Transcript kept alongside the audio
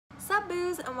What's up,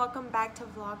 boos, and welcome back to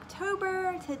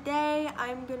Vlogtober. Today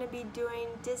I'm going to be doing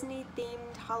Disney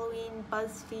themed Halloween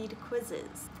BuzzFeed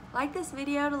quizzes. Like this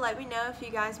video to let me know if you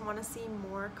guys want to see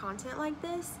more content like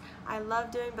this. I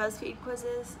love doing BuzzFeed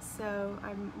quizzes, so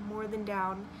I'm more than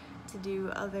down to do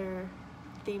other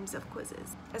themes of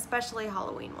quizzes, especially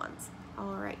Halloween ones.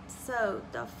 Alright, so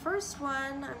the first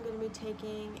one I'm going to be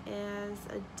taking is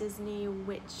a Disney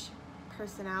witch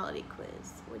personality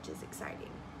quiz, which is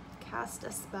exciting. Cast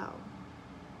a spell.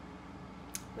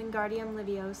 Wingardium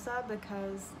Leviosa,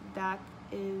 because that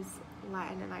is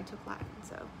Latin and I took Latin,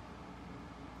 so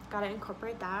gotta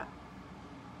incorporate that.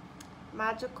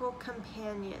 Magical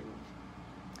companion.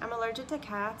 I'm allergic to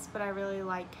cats, but I really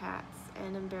like cats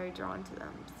and I'm very drawn to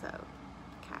them, so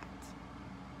cat.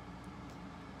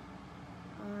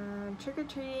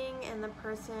 Trick-or-treating and the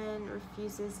person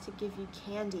refuses to give you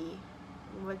candy.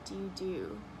 What do you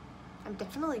do? I'm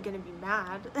definitely gonna be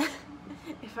mad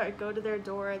if I go to their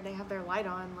door and they have their light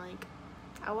on. Like,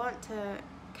 I want to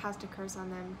cast a curse on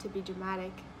them to be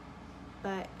dramatic,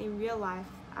 but in real life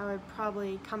I would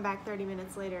probably come back 30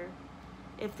 minutes later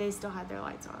if they still had their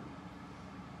lights on.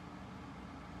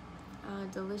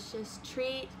 Delicious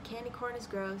treat. Candy corn is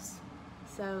gross,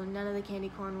 so none of the candy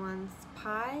corn ones.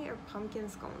 Pie or pumpkin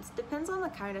scones? Depends on the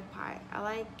kind of pie. I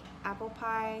like apple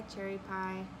pie, cherry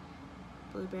pie,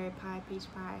 blueberry pie,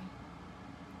 peach pie,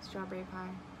 strawberry pie.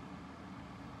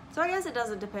 So I guess it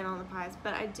doesn't depend on the pies,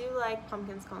 but I do like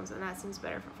pumpkin scones and that seems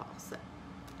better for fall. So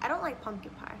I don't like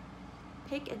pumpkin pie.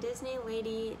 Pick a Disney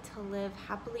lady to live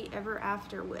happily ever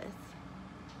after with.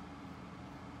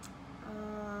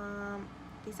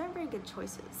 These aren't very good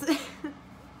choices.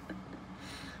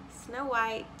 Snow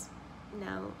White.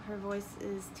 No, her voice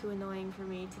is too annoying for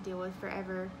me to deal with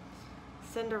forever.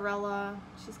 Cinderella.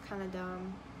 She's kind of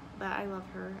dumb, but I love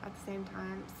her at the same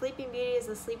time. Sleeping Beauty is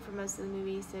asleep for most of the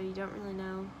movie, so you don't really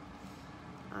know.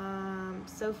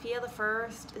 Sophia the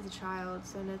First is a child,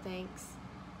 so no thanks.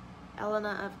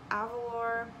 Elena of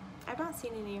Avalor. I've not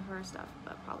seen any of her stuff,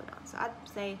 but probably not. So I'd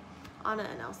say Anna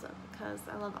and Elsa, because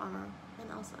I love Anna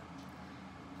and Elsa.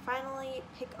 Finally,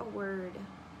 pick a word.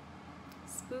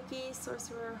 Spooky,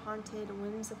 sorcerer, haunted,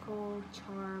 whimsical,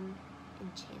 charm,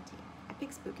 enchanting. I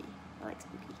pick spooky. I like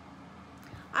spooky.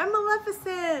 I'm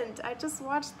Maleficent! I just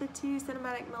watched the 2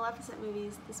 cinematic Maleficent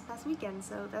movies this past weekend,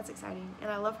 so that's exciting. And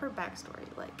I love her backstory,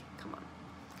 like, come on.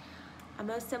 I'm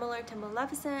most similar to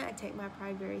Maleficent. I take my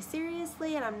pride very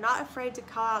seriously, and I'm not afraid to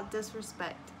call out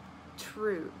disrespect.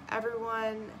 True.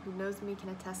 Everyone who knows me can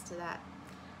attest to that.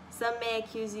 Some may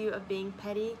accuse you of being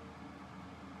petty.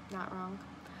 Not wrong.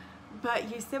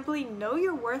 But you simply know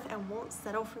your worth and won't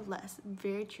settle for less.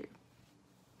 Very true.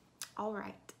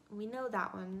 Alright. We know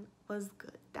that one was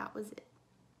good. That was it.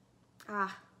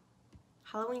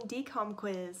 Halloween decom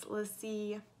quiz. Let's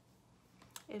see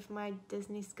if my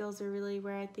Disney skills are really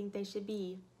where I think they should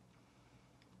be.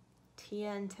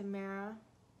 Tia and Tamara.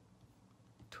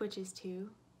 Twitches too.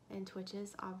 And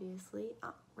Twitches, obviously.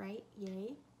 Right,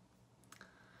 yay.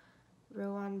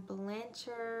 Rowan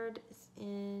Blanchard is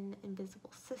in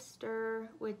Invisible Sister,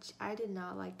 which I did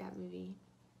not like that movie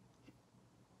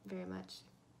very much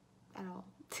at all.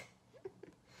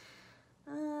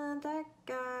 That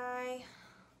guy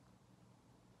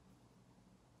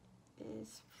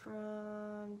is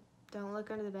from Don't Look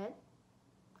Under the Bed.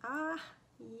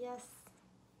 Yes.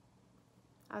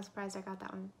 I was surprised I got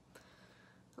that one.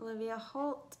 Olivia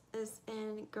Holt is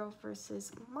in Girl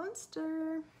vs.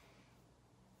 Monster.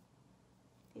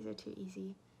 These are too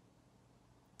easy.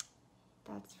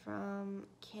 That's from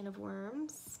Can of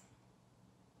Worms.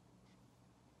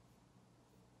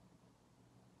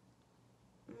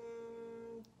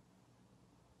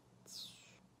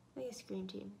 Maybe a Scream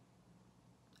Team.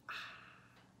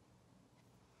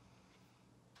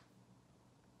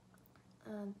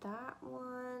 That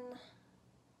one.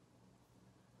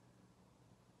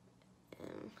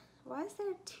 Why is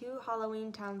there 2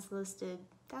 Halloween towns listed?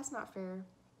 That's not fair.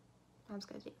 Mom's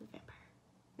Gonna Date with a Vampire.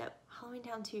 No, Halloween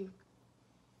Town 2.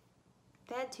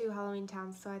 They had 2 Halloween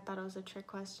towns, so I thought it was a trick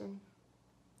question.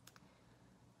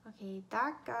 Okay,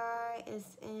 that guy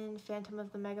is in Phantom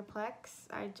of the Megaplex.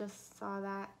 I just saw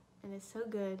that, and it's so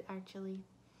good, actually.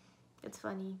 It's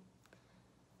funny.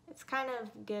 It's kind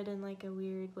of good in like a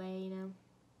weird way, you know?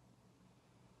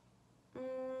 I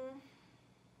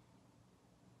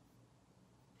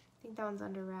think that one's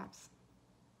under wraps.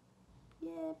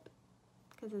 Yep.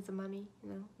 Because it's a mummy, you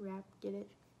know, wrap, get it?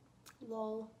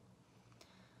 Lol.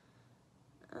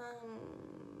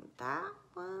 That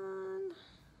one's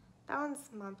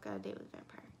Mom's Got a Date with a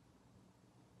Vampire.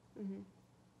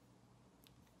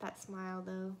 That smile,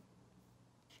 though,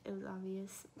 it was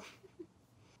obvious.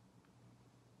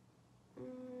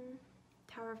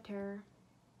 Tower of Terror.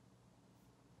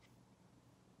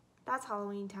 That's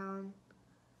Halloween Town.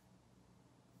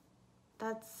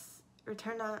 That's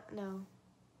no.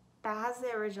 That has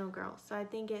the original girl, so I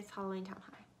think it's Halloween Town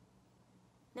High.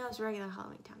 No, it's regular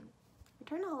Halloween Town.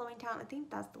 Return to Halloween Town, I think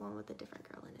that's the one with a different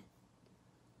girl in it.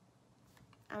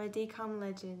 I'm a DCOM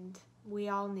legend. We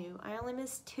all knew. I only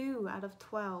missed 2 out of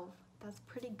 12. That's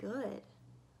pretty good.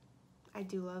 I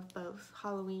do love both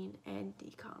Halloween and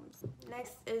DCOMs.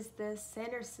 Next is the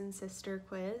Sanderson sister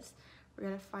quiz. We're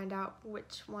gonna find out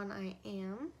which one I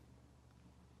am.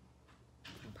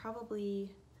 Probably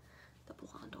the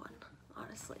blonde one,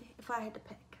 honestly, if I had to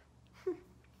pick.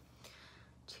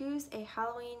 Choose a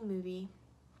Halloween movie.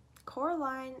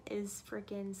 Coraline is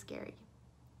freaking scary,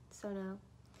 so no.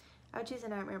 I would choose A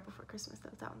Nightmare Before Christmas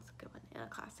though. That one's a good one and a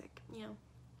classic, you know.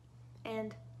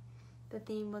 And the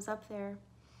theme was up there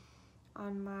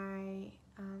on my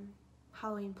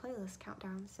Halloween playlist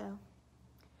countdown, so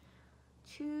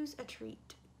choose a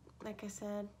treat. Like I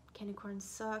said, candy corn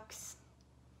sucks.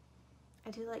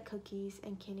 I do like cookies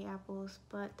and candy apples,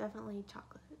 but definitely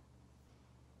chocolate.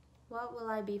 What will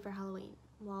I be for Halloween?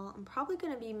 Well, I'm probably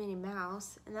gonna be Minnie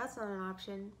Mouse, and that's not an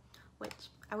option. Witch.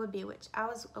 I would be a witch. I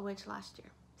was a witch last year,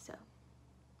 so.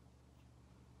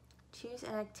 Choose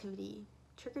an activity.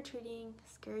 Trick-or-treating,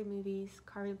 scary movies,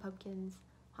 carving pumpkins,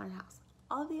 haunted house.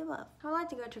 All of the above. I would like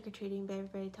to go trick-or-treating, but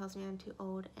everybody tells me I'm too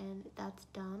old, and that's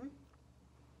dumb.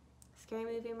 Scary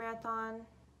movie marathon.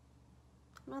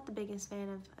 I'm not the biggest fan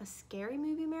of a scary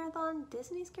movie marathon.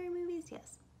 Disney scary movies,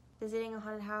 yes. Visiting a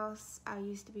haunted house, I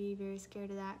used to be very scared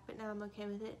of that, but now I'm okay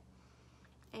with it.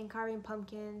 And carving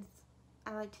pumpkins,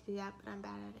 I like to do that, but I'm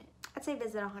bad at it. I'd say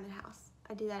visit a haunted house.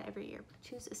 I do that every year.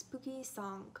 Choose a spooky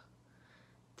song.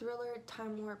 Thriller,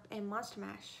 Time Warp, and Monster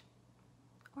Mash.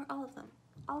 Or all of them.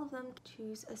 All of them.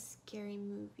 Choose a scary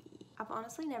movie. I've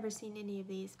honestly never seen any of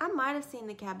these. I might have seen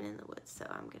The Cabin in the Woods, so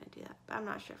I'm gonna do that, but I'm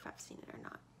not sure if I've seen it or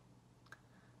not.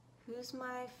 Who's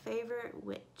my favorite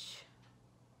witch?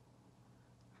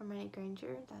 Hermione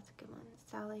Granger, that's a good one.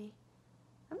 Sally.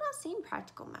 I've not seen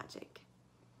Practical Magic.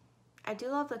 I do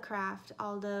love The Craft,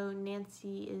 although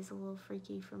Nancy is a little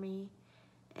freaky for me.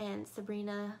 And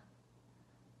Sabrina.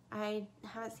 I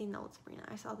haven't seen the old Sabrina.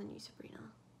 I saw the new Sabrina.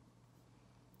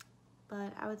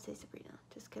 But I would say Sabrina,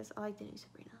 just because I like the new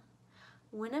Sabrina.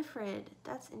 Winifred,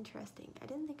 that's interesting. I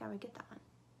didn't think I would get that one.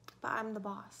 But I'm the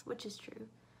boss, which is true.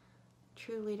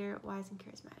 True leader, wise and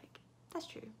charismatic. That's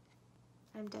true.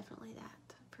 I'm definitely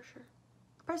that, for sure.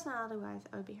 Personality-wise,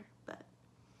 I would be her, but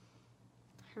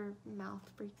her mouth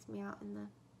freaks me out in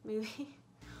the movie.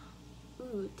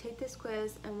 Ooh, take this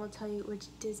quiz and we'll tell you which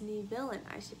Disney villain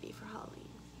I should be for Halloween.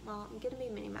 Well, I'm gonna be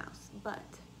Minnie Mouse, but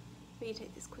we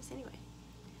take this quiz anyway.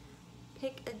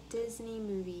 Pick a Disney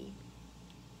movie.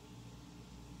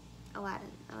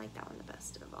 Aladdin. I like that one the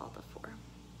best of all the 4.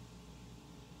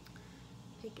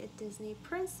 Pick a Disney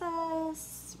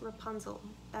princess. Rapunzel.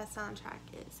 That soundtrack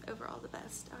is overall the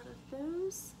best out of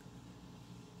those.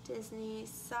 Disney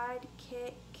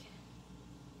sidekick.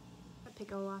 I'd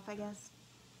pick Olaf, I guess.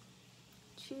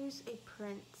 Choose a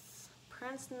prince.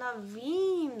 Prince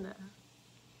Naveen.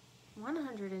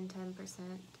 110%.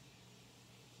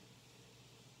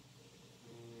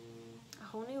 A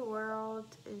Whole New World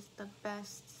is the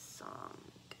best song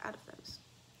out of those.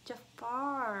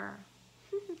 Jafar.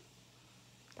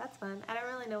 That's fun. I don't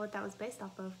really know what that was based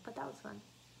off of, but that was fun.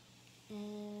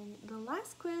 And the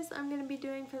last quiz I'm going to be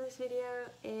doing for this video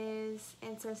is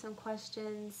answer some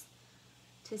questions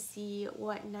to see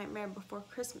what Nightmare Before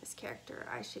Christmas character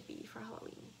I should be for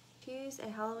Halloween. Choose a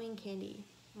Halloween candy.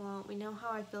 Well, we know how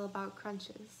I feel about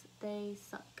Crunches. They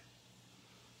suck.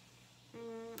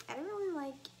 I don't really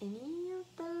like any of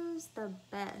those the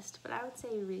best, but I would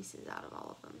say Reese's out of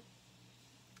all of them.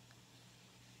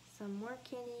 Some more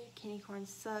candy corn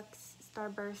sucks,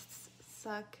 Starbursts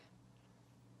suck,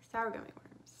 sour gummy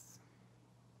worms.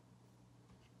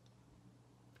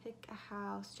 Pick a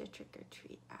house to trick or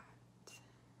treat at.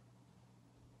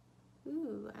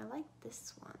 Ooh, I like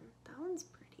this one. That one's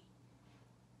pretty.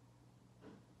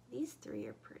 These 3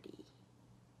 are pretty,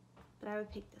 but I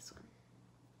would pick this one.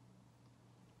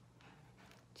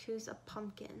 Choose a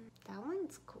pumpkin. That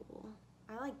one's cool.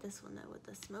 I like this one though with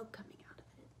the smoke coming out of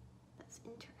it. That's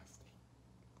interesting.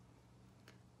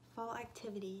 Fall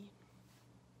activity.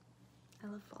 I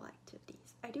love fall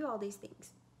activities. I do all these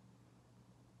things.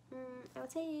 I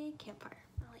would say campfire.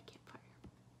 I like campfire.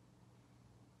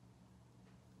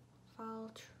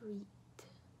 Fall treat.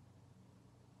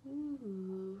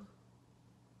 Ooh.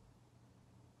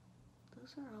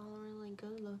 Those are all really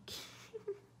good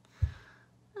looking.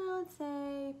 I would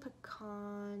say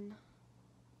pecan,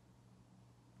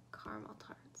 caramel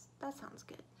tarts. That sounds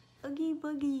good. Oogie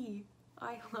Boogie.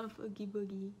 I love Oogie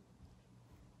Boogie.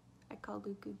 I call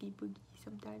Luke Oogie Boogie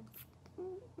sometimes.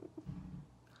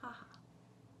 Haha.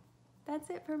 That's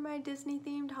it for my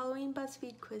Disney-themed Halloween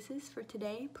BuzzFeed quizzes for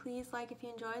today. Please like if you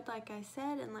enjoyed, like I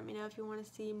said, and let me know if you want to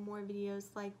see more videos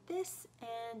like this.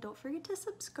 And don't forget to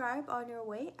subscribe on your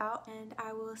way out, and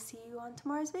I will see you on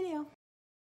tomorrow's video.